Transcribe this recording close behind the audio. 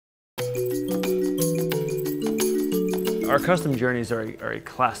Our custom journeys are a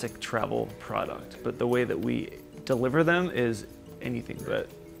classic travel product, but the way that we deliver them is anything but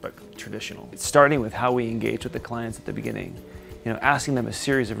traditional. It's starting with how we engage with the clients at the beginning, asking them a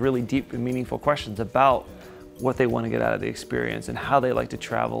series of really deep and meaningful questions about what they want to get out of the experience and how they like to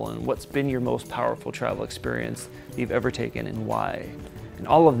travel and what's been your most powerful travel experience that you've ever taken and why. And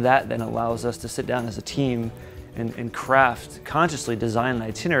all of that then allows us to sit down as a team and craft, consciously design an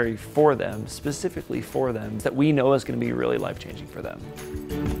itinerary for them, specifically for them, that we know is going to be really life-changing for them.